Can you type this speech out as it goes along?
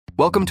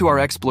Welcome to our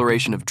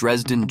exploration of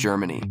Dresden,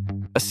 Germany,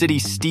 a city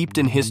steeped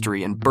in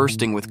history and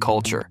bursting with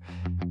culture.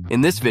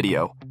 In this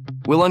video,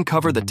 we'll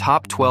uncover the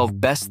top 12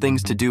 best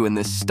things to do in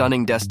this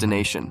stunning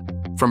destination,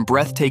 from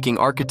breathtaking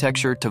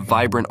architecture to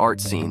vibrant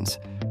art scenes.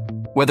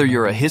 Whether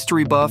you're a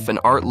history buff, an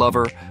art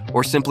lover,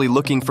 or simply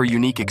looking for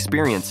unique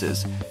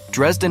experiences,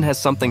 Dresden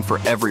has something for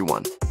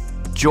everyone.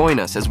 Join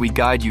us as we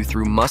guide you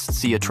through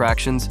must-see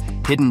attractions,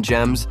 hidden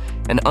gems,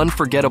 and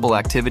unforgettable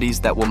activities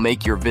that will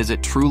make your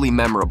visit truly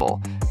memorable.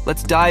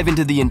 Let's dive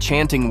into the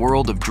enchanting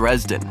world of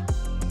Dresden.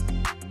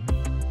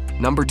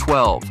 Number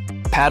 12.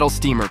 Paddle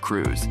Steamer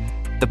Cruise.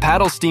 The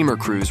Paddle Steamer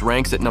Cruise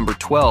ranks at number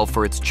 12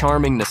 for its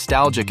charming,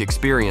 nostalgic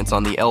experience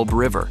on the Elbe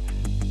River.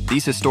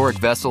 These historic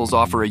vessels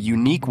offer a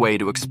unique way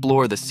to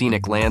explore the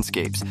scenic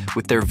landscapes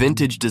with their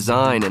vintage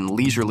design and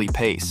leisurely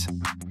pace.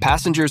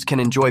 Passengers can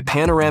enjoy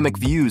panoramic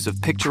views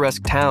of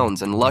picturesque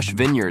towns and lush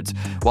vineyards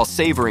while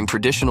savoring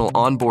traditional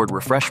onboard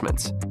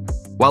refreshments.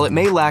 While it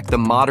may lack the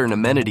modern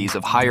amenities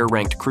of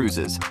higher-ranked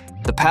cruises,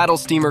 the Paddle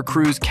Steamer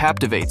Cruise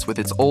captivates with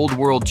its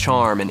old-world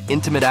charm and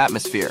intimate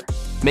atmosphere,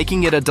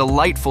 making it a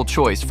delightful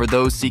choice for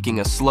those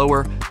seeking a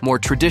slower, more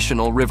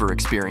traditional river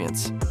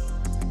experience.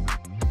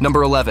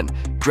 Number 11.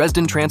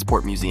 Dresden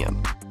Transport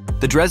Museum.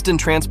 The Dresden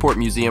Transport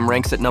Museum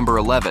ranks at number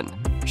 11,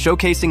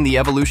 showcasing the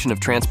evolution of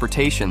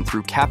transportation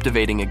through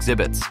captivating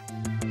exhibits.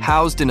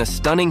 Housed in a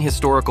stunning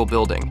historical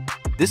building,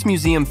 this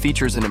museum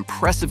features an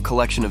impressive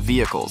collection of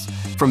vehicles,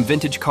 from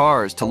vintage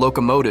cars to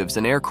locomotives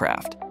and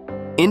aircraft.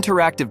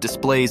 Interactive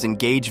displays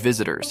engage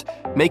visitors,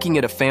 making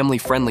it a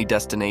family-friendly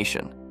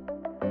destination.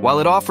 While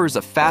it offers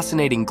a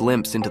fascinating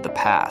glimpse into the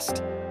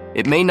past,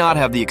 it may not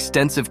have the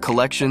extensive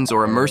collections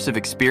or immersive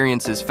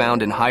experiences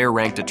found in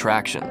higher-ranked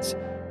attractions.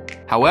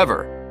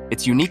 However,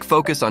 its unique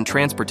focus on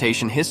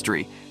transportation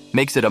history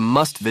makes it a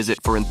must-visit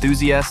for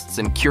enthusiasts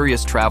and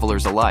curious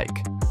travelers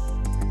alike.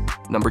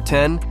 Number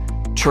 10.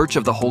 Church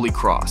of the Holy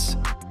Cross.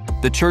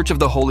 The Church of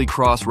the Holy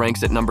Cross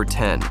ranks at number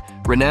 10,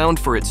 renowned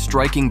for its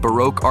striking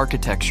baroque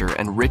architecture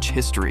and rich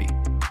history.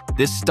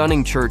 This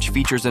stunning church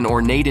features an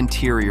ornate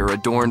interior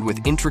adorned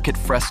with intricate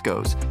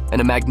frescoes and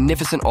a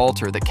magnificent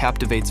altar that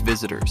captivates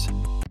visitors.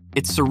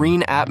 Its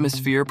serene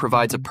atmosphere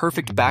provides a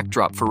perfect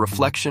backdrop for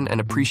reflection and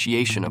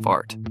appreciation of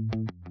art.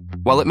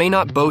 While it may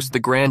not boast the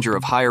grandeur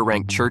of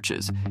higher-ranked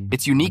churches,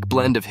 its unique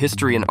blend of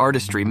history and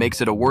artistry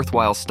makes it a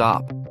worthwhile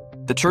stop.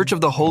 The Church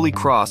of the Holy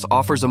Cross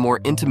offers a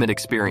more intimate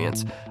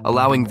experience,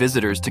 allowing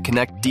visitors to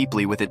connect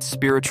deeply with its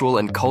spiritual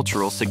and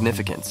cultural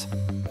significance.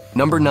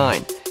 Number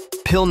 9.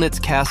 Pillnitz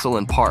Castle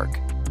and Park.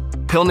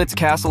 Pillnitz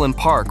Castle and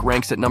Park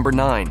ranks at number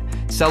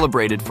 9,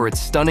 celebrated for its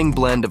stunning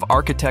blend of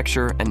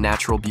architecture and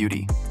natural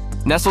beauty.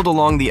 Nestled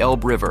along the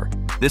Elbe River,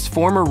 this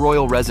former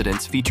royal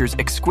residence features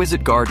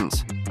exquisite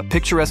gardens, a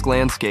picturesque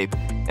landscape,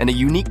 and a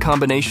unique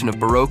combination of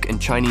Baroque and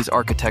Chinese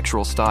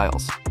architectural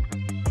styles.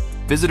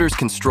 Visitors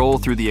can stroll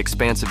through the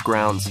expansive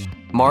grounds,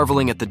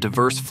 marveling at the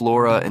diverse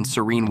flora and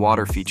serene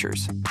water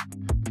features.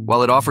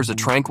 While it offers a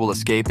tranquil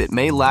escape, it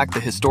may lack the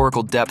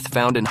historical depth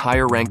found in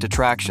higher-ranked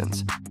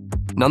attractions.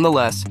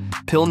 Nonetheless,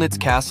 Pillnitz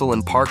Castle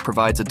and Park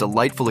provides a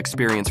delightful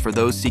experience for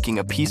those seeking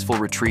a peaceful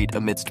retreat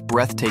amidst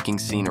breathtaking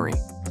scenery.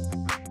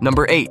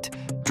 Number 8.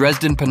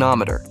 Dresden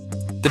Panometer.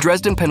 The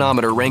Dresden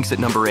Panometer ranks at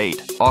number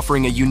 8,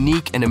 offering a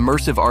unique and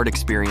immersive art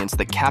experience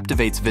that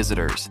captivates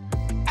visitors.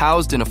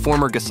 Housed in a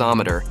former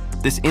gasometer,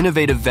 this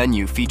innovative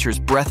venue features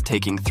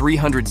breathtaking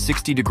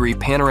 360-degree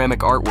panoramic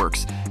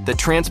artworks that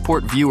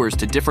transport viewers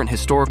to different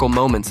historical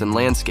moments and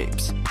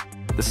landscapes.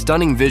 The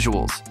stunning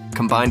visuals,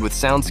 combined with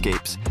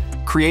soundscapes,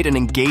 create an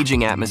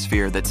engaging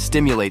atmosphere that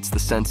stimulates the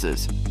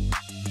senses.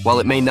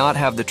 While it may not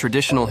have the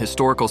traditional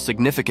historical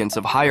significance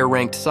of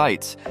higher-ranked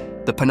sites,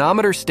 the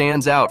Panometer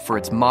stands out for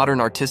its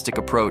modern artistic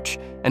approach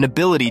and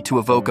ability to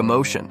evoke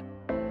emotion.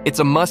 It's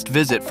a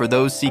must-visit for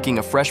those seeking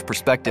a fresh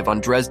perspective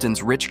on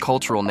Dresden's rich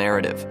cultural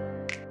narrative.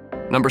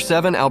 Number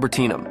 7.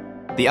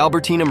 Albertinum. The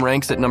Albertinum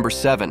ranks at number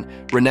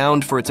 7,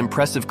 renowned for its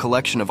impressive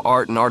collection of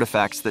art and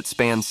artifacts that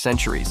spans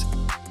centuries.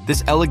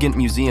 This elegant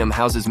museum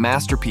houses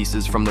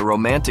masterpieces from the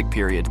Romantic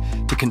period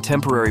to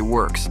contemporary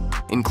works,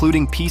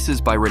 including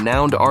pieces by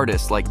renowned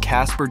artists like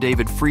Caspar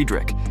David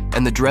Friedrich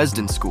and the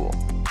Dresden School.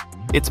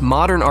 Its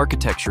modern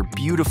architecture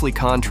beautifully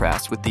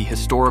contrasts with the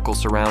historical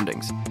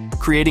surroundings,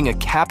 creating a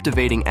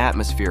captivating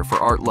atmosphere for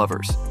art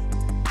lovers.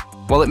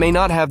 While it may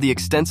not have the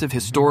extensive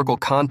historical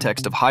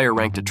context of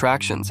higher-ranked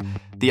attractions,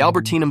 the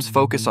Albertinum's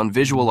focus on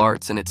visual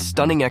arts and its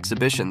stunning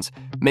exhibitions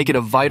make it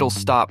a vital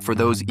stop for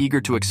those eager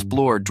to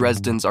explore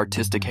Dresden's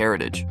artistic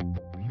heritage.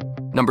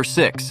 Number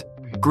 6.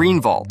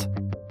 Green Vault.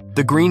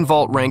 The Green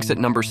Vault ranks at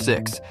number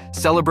 6,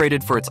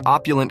 celebrated for its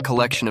opulent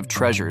collection of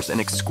treasures and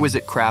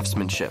exquisite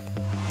craftsmanship.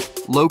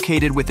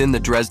 Located within the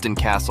Dresden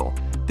Castle,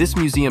 this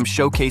museum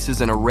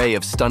showcases an array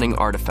of stunning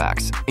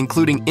artifacts,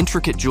 including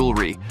intricate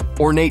jewelry,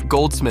 ornate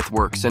goldsmith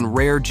works, and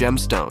rare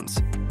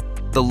gemstones.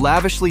 The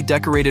lavishly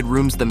decorated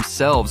rooms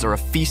themselves are a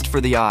feast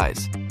for the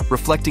eyes,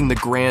 reflecting the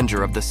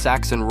grandeur of the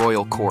Saxon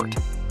royal court.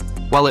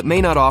 While it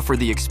may not offer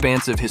the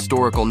expansive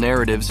historical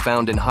narratives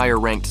found in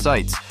higher-ranked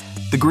sites,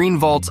 The Green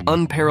Vault's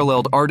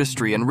unparalleled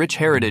artistry and rich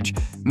heritage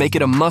make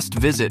it a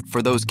must-visit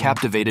for those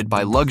captivated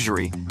by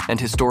luxury and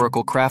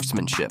historical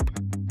craftsmanship.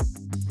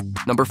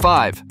 Number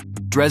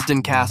 5.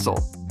 Dresden Castle.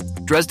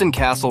 Dresden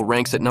Castle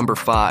ranks at number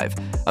 5,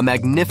 a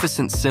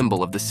magnificent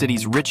symbol of the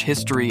city's rich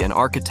history and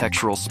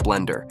architectural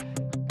splendor.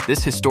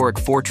 This historic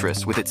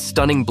fortress, with its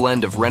stunning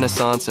blend of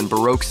Renaissance and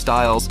Baroque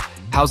styles,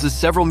 houses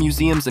several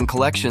museums and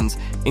collections,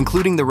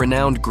 including the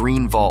renowned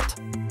Green Vault.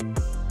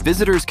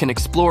 Visitors can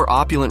explore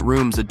opulent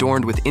rooms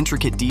adorned with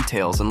intricate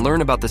details and learn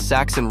about the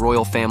Saxon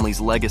royal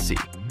family's legacy.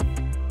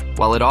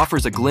 While it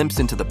offers a glimpse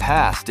into the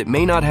past, it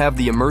may not have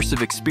the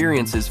immersive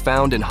experiences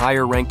found in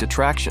higher-ranked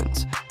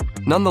attractions.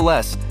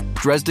 Nonetheless,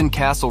 Dresden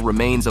Castle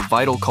remains a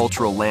vital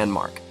cultural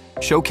landmark,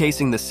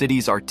 showcasing the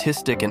city's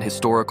artistic and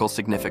historical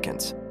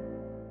significance.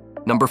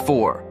 Number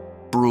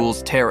 4.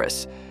 Bruhl's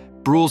Terrace.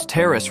 Bruhl's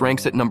Terrace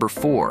ranks at number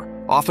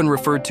 4, often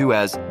referred to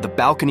as the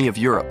Balcony of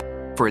Europe,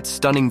 for its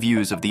stunning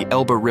views of the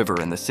Elbe River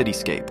and the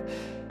cityscape.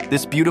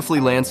 This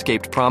beautifully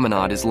landscaped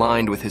promenade is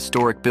lined with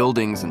historic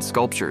buildings and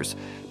sculptures,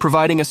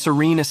 providing a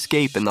serene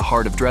escape in the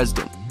heart of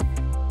Dresden.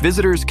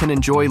 Visitors can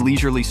enjoy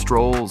leisurely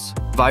strolls,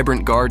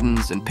 vibrant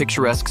gardens, and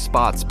picturesque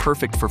spots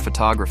perfect for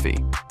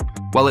photography.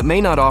 While it may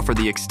not offer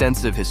the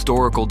extensive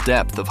historical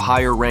depth of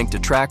higher-ranked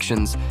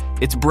attractions,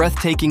 its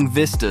breathtaking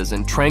vistas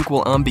and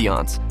tranquil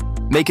ambiance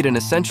make it an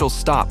essential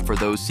stop for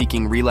those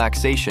seeking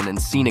relaxation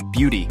and scenic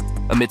beauty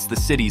amidst the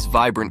city's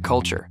vibrant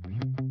culture.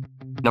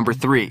 Number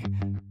 3.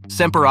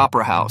 Semper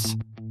Opera House.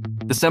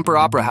 The Semper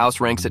Opera House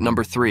ranks at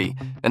number 3,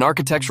 an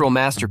architectural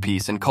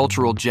masterpiece and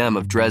cultural gem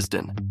of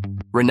Dresden.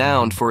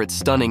 Renowned for its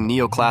stunning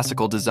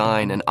neoclassical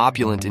design and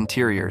opulent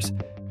interiors,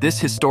 this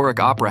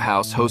historic opera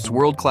house hosts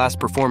world-class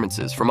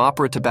performances from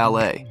opera to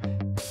ballet.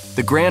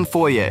 The grand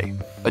foyer,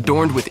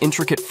 adorned with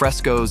intricate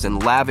frescoes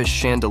and lavish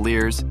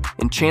chandeliers,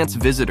 enchants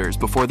visitors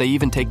before they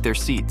even take their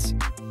seats.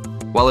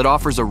 While it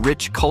offers a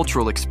rich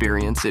cultural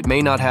experience, it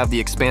may not have the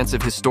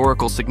expansive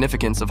historical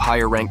significance of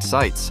higher-ranked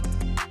sites.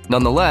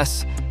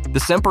 Nonetheless, the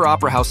Semper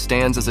Opera House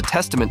stands as a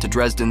testament to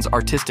Dresden's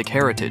artistic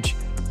heritage,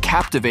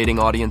 captivating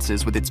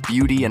audiences with its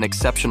beauty and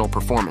exceptional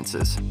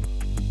performances.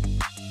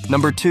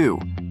 Number 2.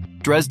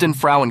 Dresden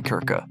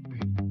Frauenkirche.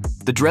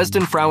 The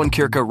Dresden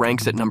Frauenkirche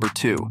ranks at number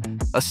 2,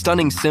 a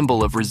stunning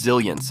symbol of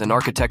resilience and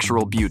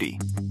architectural beauty.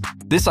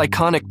 This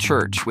iconic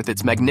church, with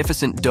its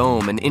magnificent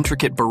dome and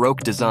intricate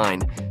Baroque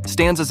design,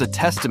 stands as a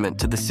testament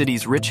to the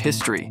city's rich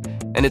history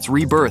and its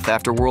rebirth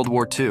after World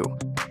War II.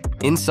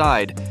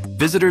 Inside,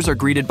 visitors are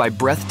greeted by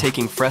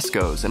breathtaking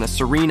frescoes and a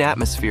serene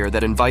atmosphere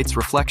that invites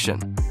reflection.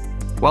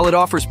 While it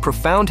offers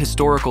profound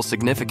historical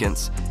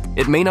significance,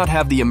 it may not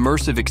have the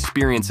immersive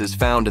experiences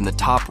found in the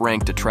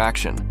top-ranked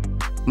attraction.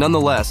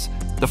 Nonetheless,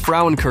 the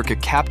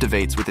Frauenkirche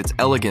captivates with its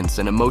elegance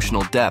and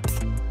emotional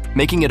depth,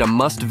 making it a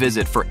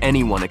must-visit for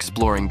anyone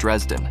exploring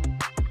Dresden.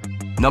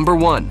 Number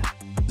 1.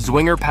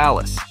 Zwinger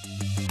Palace.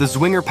 The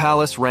Zwinger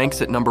Palace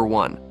ranks at number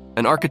 1,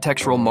 an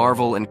architectural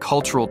marvel and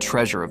cultural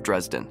treasure of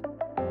Dresden.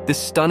 This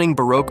stunning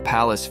Baroque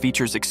palace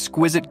features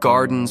exquisite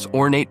gardens,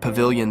 ornate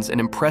pavilions, and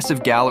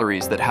impressive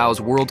galleries that house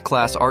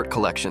world-class art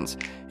collections,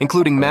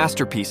 including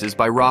masterpieces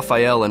by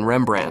Raphael and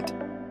Rembrandt.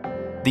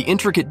 The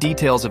intricate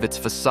details of its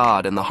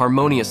facade and the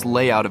harmonious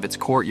layout of its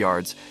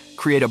courtyards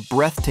create a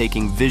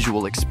breathtaking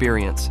visual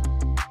experience.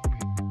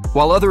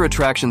 While other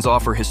attractions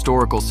offer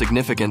historical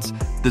significance,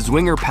 the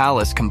Zwinger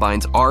Palace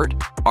combines art,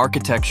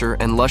 architecture,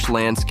 and lush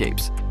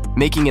landscapes,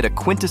 making it a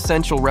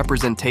quintessential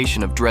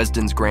representation of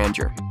Dresden's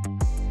grandeur.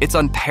 Its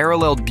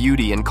unparalleled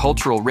beauty and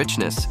cultural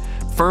richness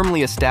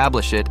firmly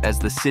establish it as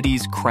the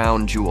city's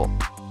crown jewel.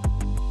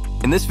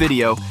 In this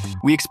video,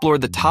 we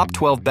explored the top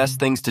 12 best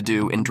things to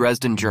do in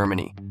Dresden,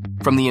 Germany,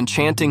 from the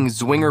enchanting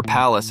Zwinger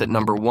Palace at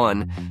number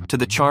 1 to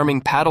the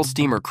charming paddle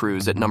steamer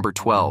cruise at number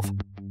 12.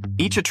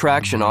 Each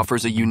attraction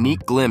offers a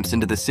unique glimpse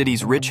into the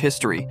city's rich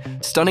history,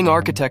 stunning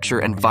architecture,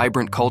 and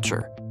vibrant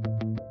culture.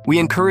 We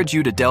encourage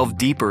you to delve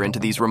deeper into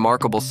these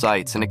remarkable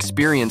sites and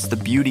experience the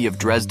beauty of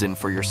Dresden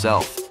for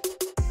yourself.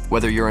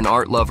 Whether you're an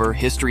art lover,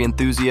 history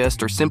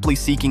enthusiast, or simply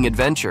seeking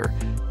adventure,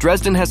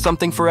 Dresden has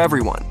something for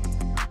everyone.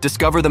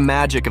 Discover the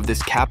magic of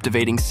this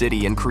captivating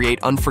city and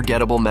create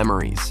unforgettable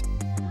memories.